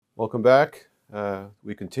Welcome back.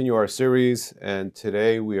 We continue our series, and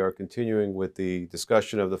today we are continuing with the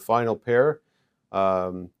discussion of the final pair.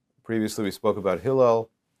 Previously we spoke about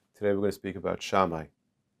Hillel. Today we're going to speak about Shammai.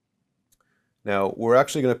 Now, we're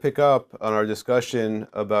actually going to pick up on our discussion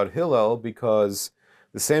about Hillel because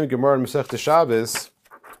the same Gemara in Masechta Shabbos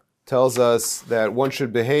tells us that one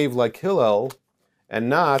should behave like Hillel and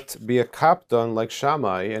not be a kapton like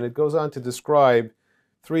Shammai, and it goes on to describe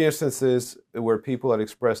three instances where people had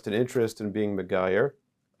expressed an interest in being Megayer,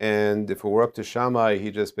 and if it were up to Shammai,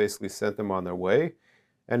 he just basically sent them on their way.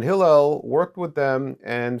 And Hillel worked with them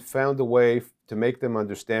and found a way to make them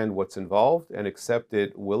understand what's involved and accept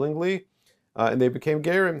it willingly, and they became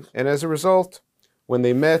Gerim. And as a result, when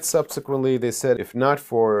they met subsequently, they said, if not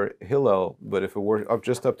for Hillel, but if it were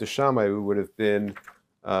just up to Shammai, we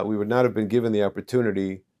would not have been given the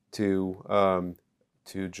opportunity to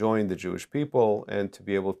join the Jewish people and to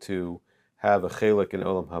be able to have a chelik in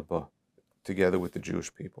Olam Haba together with the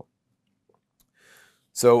Jewish people.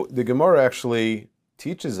 So the Gemara actually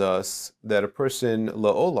teaches us that a person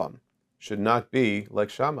la'olam should not be like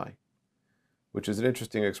Shammai, which is an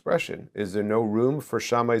interesting expression. Is there no room for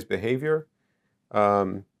Shammai's behavior?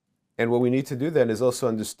 And what we need to do then is also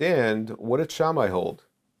understand, what did Shammai hold?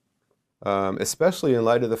 Especially in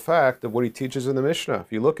light of the fact of what he teaches in the Mishnah.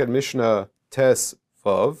 If you look at Mishnah Tes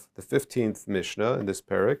Vav, the 15th Mishnah in this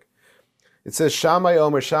parak, it says Shammai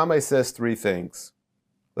Omer. Shammai says three things.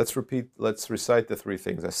 Let's recite the three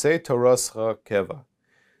things. Aseh Torascha Keva.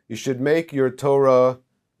 You should make your Torah,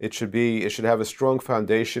 it should have a strong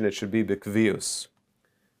foundation, it should be bikvius.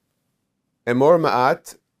 Emor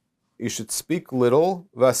Ma'at, you should speak little,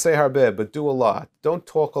 Vaseh Harbe, but do a lot. Don't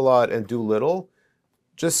talk a lot and do little.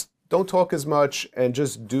 Just don't talk as much and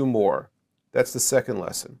just do more. That's the second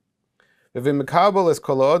lesson. And you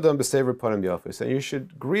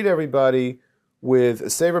should greet everybody with a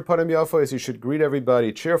sever panim yafos. You should greet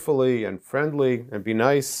everybody cheerfully and friendly and be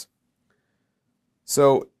nice.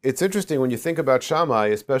 So it's interesting when you think about Shammai,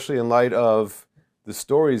 especially in light of the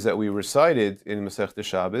stories that we recited in Masechta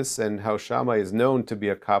Shabbos and how Shammai is known to be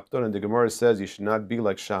a kapton, and the Gemara says you should not be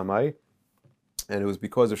like Shammai. And it was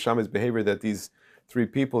because of Shammai's behavior that these three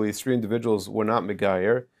individuals were not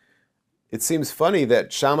Megayer. It seems funny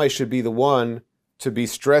that Shammai should be the one to be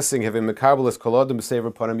stressing having mekabelis kolodim b'sever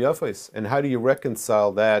panim yafos. And how do you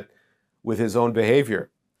reconcile that with his own behavior?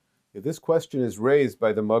 This question is raised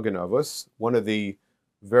by the Magen Avos, one of the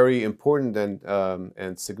very important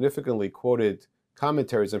and significantly quoted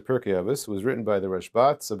commentaries on Pirkei Avos. It was written by the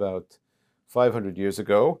Rashbats about 500 years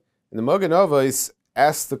ago. And the Magen Avos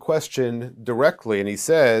asks the question directly, and he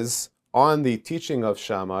says, on the teaching of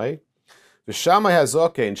Shammai, the Shammai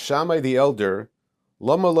Hazokein, Shammai the elder,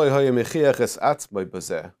 why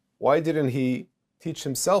didn't he teach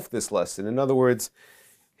himself this lesson? In other words,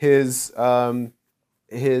 his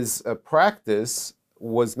practice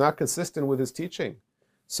was not consistent with his teaching.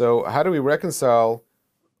 So how do we reconcile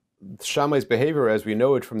Shammai's behavior as we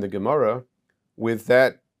know it from the Gemara with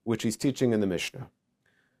that which he's teaching in the Mishnah?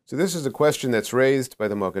 So this is a question that's raised by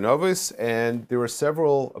the Magen Avos, and there are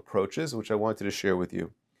several approaches which I wanted to share with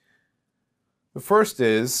you. The first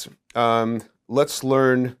is, let's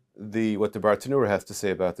learn what the Bartanura has to say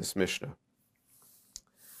about this Mishnah.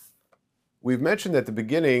 We've mentioned at the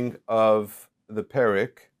beginning of the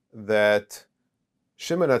parak that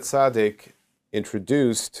Shimon HaTzadik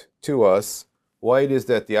introduced to us why it is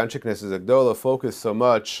that the Anshe Knesset Agdola focused so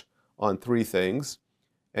much on three things.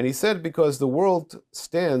 And he said because the world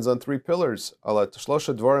stands on three pillars. Alat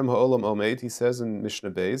shlosha dvarim ha'olam omed, he says in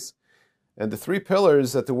Mishnah Beis. And the three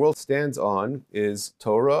pillars that the world stands on is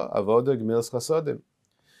Torah, Avodah, Gemilas Chasadim.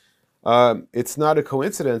 It's not a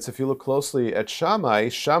coincidence. If you look closely at Shammai,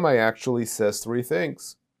 Shammai actually says three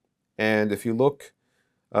things. And if you look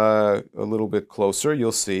a little bit closer,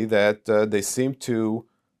 you'll see that they seem to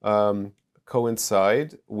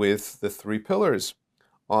coincide with the three pillars.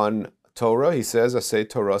 On Torah, he says, Aseh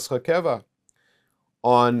Torascha Keva.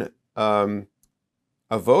 On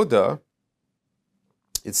Avodah,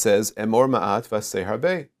 it says, Emor Ma'at Vaseh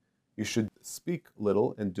Harbe. You should speak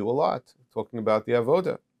little and do a lot, talking about the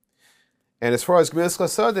Avodah. And as far as Gemilas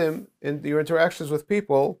Chasadim, in your interactions with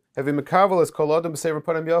people, having mekavelis kolodim b'sever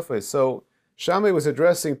panim yafos. So Shammai was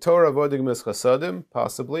addressing Torah, Avodah, Gemilas Chasadim,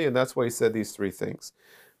 possibly, and that's why he said these three things.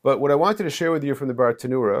 But what I wanted to share with you from the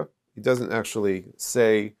Bartanura, he doesn't actually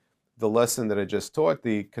say the lesson that I just taught,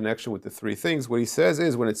 the connection with the three things. What he says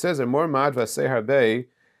is, when it says Emor Ma'at Vaseh Harbe,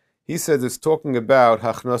 he says it's talking about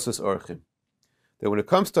hachnosas orchim. That when it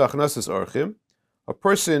comes to hachnosas orchim, a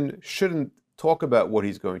person shouldn't talk about what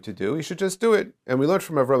he's going to do. He should just do it. And we learned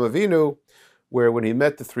from Avraham Avinu, where when he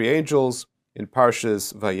met the three angels, in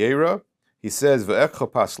Parshas Vayera. He says,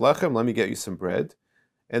 "Ve'ekcha pas lechem," let me get you some bread.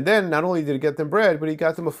 And then not only did he get them bread, but he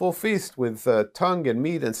got them a full feast with tongue and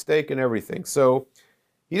meat and steak and everything. So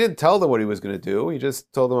he didn't tell them what he was going to do. He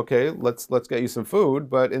just told them, okay, let's get you some food.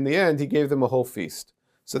 But in the end, he gave them a whole feast.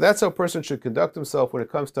 So that's how a person should conduct himself when it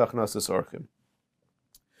comes to achnasas orchim.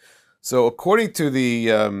 So according to the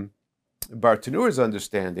Bartanura's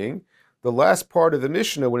understanding, the last part of the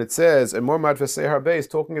Mishnah, when it says, and more madvasei harbe, is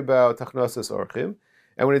talking about achnasas orchim.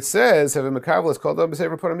 And when it says, have a mekabel is called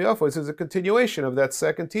b'sever param yafo, this is a continuation of that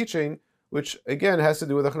second teaching, which again has to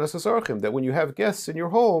do with achnasas orchim, that when you have guests in your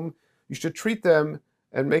home, you should treat them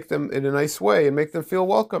and make them in a nice way and make them feel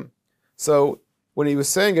welcome. So when he was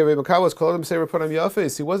saying, have a mekabel is called b'sever param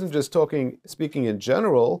yafo, he wasn't just speaking in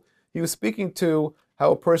general, he was speaking to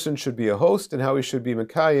how a person should be a host and how he should be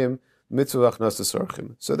mekayim mitzvah achnasas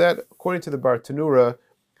orchim. So that, according to the Bartanura,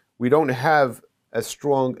 we don't have as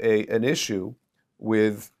strong an issue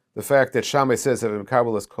with the fact that Shammai says have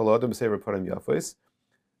mekabel is kol adam b'sever param yafos,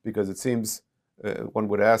 because it seems one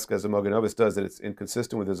would ask, as the Magen Avraham does, that it's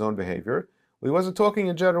inconsistent with his own behavior. Well, he wasn't talking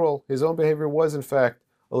in general. His own behavior was, in fact,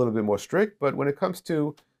 a little bit more strict. But when it comes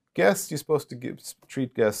to guests, you're supposed to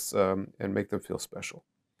treat guests and make them feel special.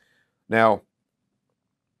 Now,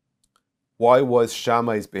 why was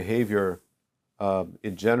Shammai's behavior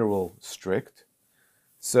in general strict?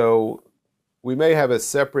 So we may have a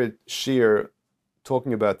separate shir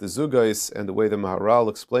talking about the Zugais and the way the Maharal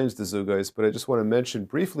explains the Zugais, but I just want to mention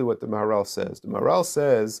briefly what the Maharal says. The Maharal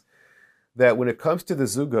says that when it comes to the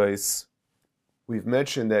Zugais, we've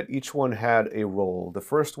mentioned that each one had a role. The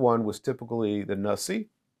first one was typically the Nasi,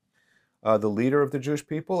 the leader of the Jewish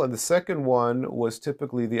people, and the second one was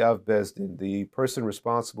typically the Av Bezdin, the person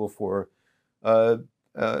responsible for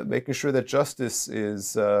making sure that justice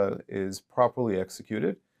is properly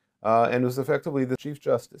executed, and was effectively the Chief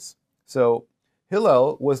Justice. So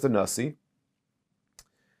Hillel was the Nasi,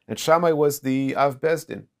 and Shammai was the Av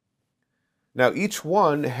Bezdin. Now each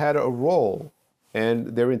one had a role,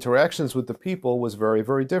 and their interactions with the people was very,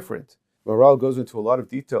 very different. Maharal goes into a lot of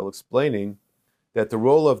detail explaining that the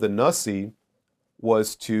role of the Nasi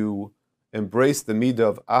was to embrace the midah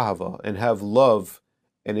of ahava and have love,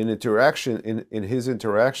 and in his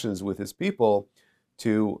interactions with his people,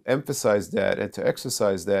 to emphasize that and to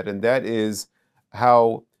exercise that, and that is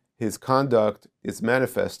how his conduct is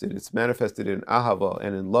manifested. It's manifested in ahava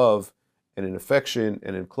and in love and in affection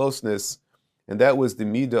and in closeness, and that was the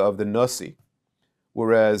midah of the Nasi.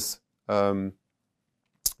 Whereas the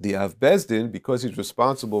Av Bezdin, because he's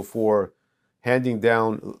responsible for handing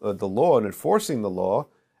down the law and enforcing the law,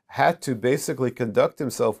 had to basically conduct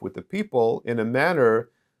himself with the people in a manner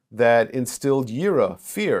that instilled yira,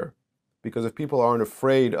 fear, because if people aren't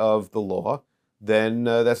afraid of the law, then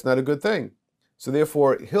that's not a good thing. So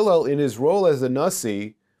therefore, Hillel, in his role as a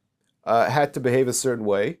Nasi, had to behave a certain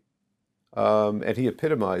way, and he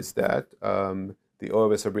epitomized that, the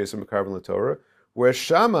Oaves Habrias and Mekarvan LaTorah, whereas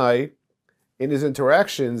Shammai, in his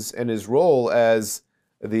interactions and his role as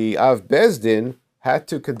the Av Bezdin, had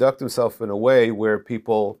to conduct himself in a way where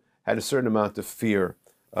people had a certain amount of fear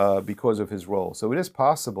because of his role. So it is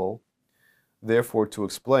possible, therefore, to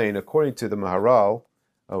explain, according to the Maharal,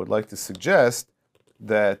 I would like to suggest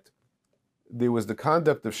that there was the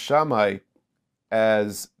conduct of Shammai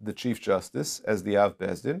as the Chief Justice, as the Av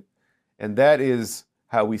Bezdin, and that is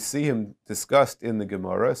how we see him discussed in the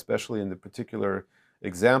Gemara, especially in the particular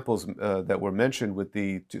examples that were mentioned with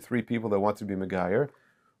the three people that want to be Megayer,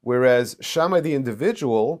 whereas Shammai, the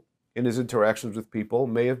individual, in his interactions with people,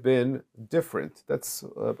 may have been different. That's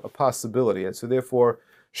a possibility. And so therefore,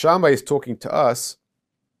 Shammai is talking to us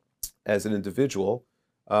as an individual,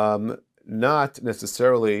 not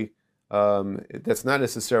necessarily, that's not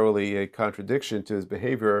necessarily a contradiction to his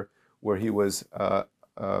behavior where he was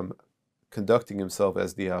conducting himself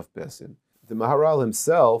as the Av Bezdin. The Maharal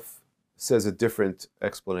himself says a different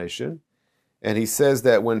explanation, and he says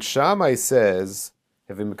that when Shammai says,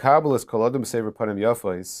 "Havim mekabelos kol adam b'sever panim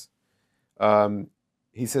yafos,"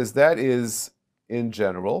 he says that is in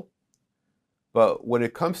general, but when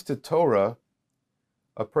it comes to Torah,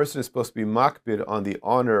 a person is supposed to be makbid on the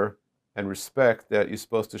honor and respect that you're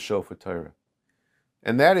supposed to show for Torah.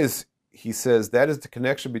 And that is, he says, that is the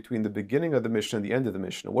connection between the beginning of the Mishnah and the end of the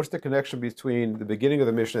Mishnah. What's the connection between the beginning of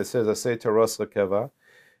the Mishnah that says, Aseh Taras Lekeva,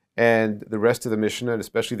 and the rest of the Mishnah, and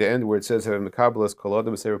especially the end where it says, Mekabelas Kol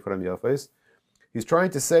Adam B'Sever Param Yafos? He's trying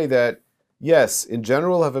to say that, yes, in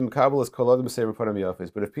general, have a Mekabelas Kol Adam B'Sever Param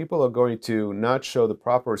Yafos, but if people are going to not show the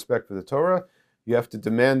proper respect for the Torah, you have to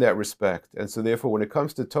demand that respect. And so therefore, when it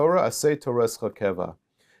comes to Torah, Aseh Taras Lekeva.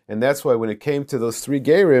 And that's why when it came to those three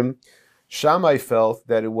Gerim, Shammai felt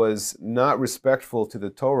that it was not respectful to the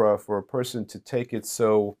Torah for a person to take it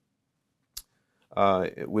so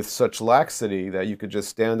with such laxity that you could just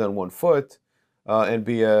stand on one foot and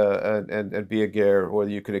be a ger, or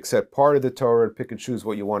you could accept part of the Torah and pick and choose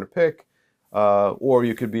what you want to pick, or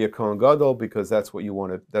you could be a Kohen Gadol because that's what you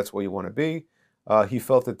want to be. He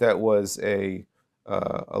felt that that was a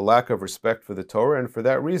lack of respect for the Torah, and for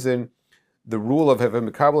that reason, the rule of having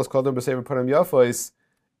mekabelos kol adam b'sefer panim yafos,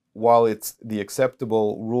 while it's the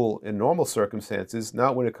acceptable rule in normal circumstances,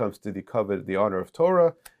 not when it comes to the covet, the honor of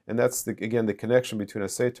Torah, and that's again the connection between a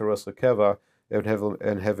Torah lekeva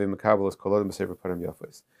and having mekabelos kol adam b'sefer panim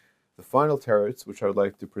yafos. The final teretz, which I would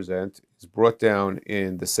like to present, is brought down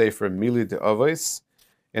in the Sefer Mili de Avos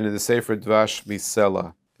and in the Sefer Dvash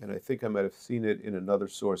Misela, and I think I might have seen it in another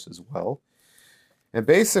source as well. And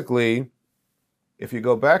basically, if you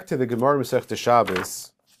go back to the Gemara Masechta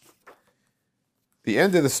Shabbos, the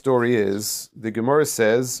end of the story is, the Gemara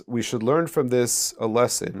says, we should learn from this a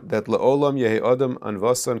lesson, that La'olam Yehi Adam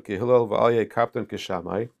Anvasan Kehilal V'al Kaptan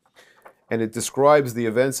Keshamai, and it describes the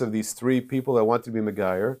events of these three people that want to be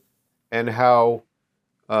Megayer, and how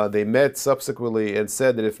they met subsequently and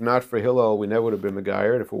said that if not for Hillel, we never would have been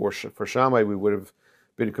Megayer, and if it were for Shammai, we would have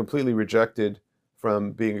been completely rejected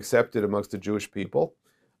from being accepted amongst the Jewish people.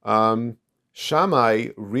 Shammai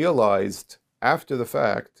realized after the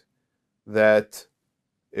fact that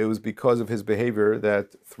it was because of his behavior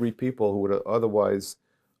that three people who would have otherwise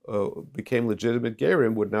became legitimate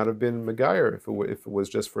Gerim would not have been Megayer if it was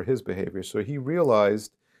just for his behavior. So he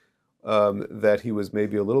realized that he was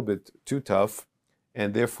maybe a little bit too tough,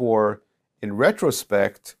 and therefore, in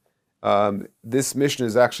retrospect, this mission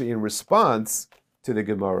is actually in response to the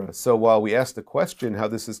Gemara. So while we ask the question how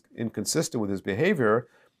this is inconsistent with his behavior,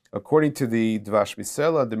 according to the Dvash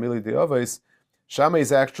Misela, the Mili de Avos, Shammai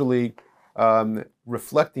is actually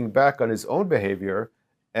reflecting back on his own behavior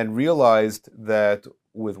and realized that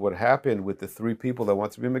with what happened with the three people that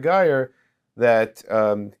want to be Megayer, that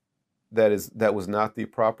that was not the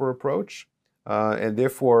proper approach, and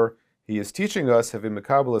therefore he is teaching us having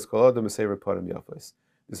mekabelos kol adam b'sefer panim yafos.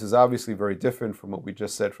 This is obviously very different from what we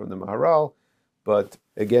just said from the Maharal, but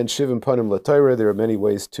again, shivim panim l'Torah. There are many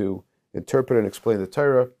ways to interpret and explain the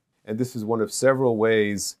Torah, and this is one of several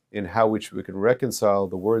ways in how which we can reconcile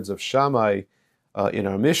the words of Shammai in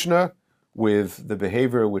our Mishnah with the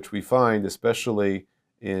behavior which we find, especially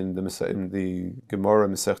in the Gemara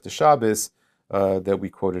Masechta Shabbos that we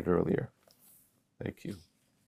quoted earlier. Thank you.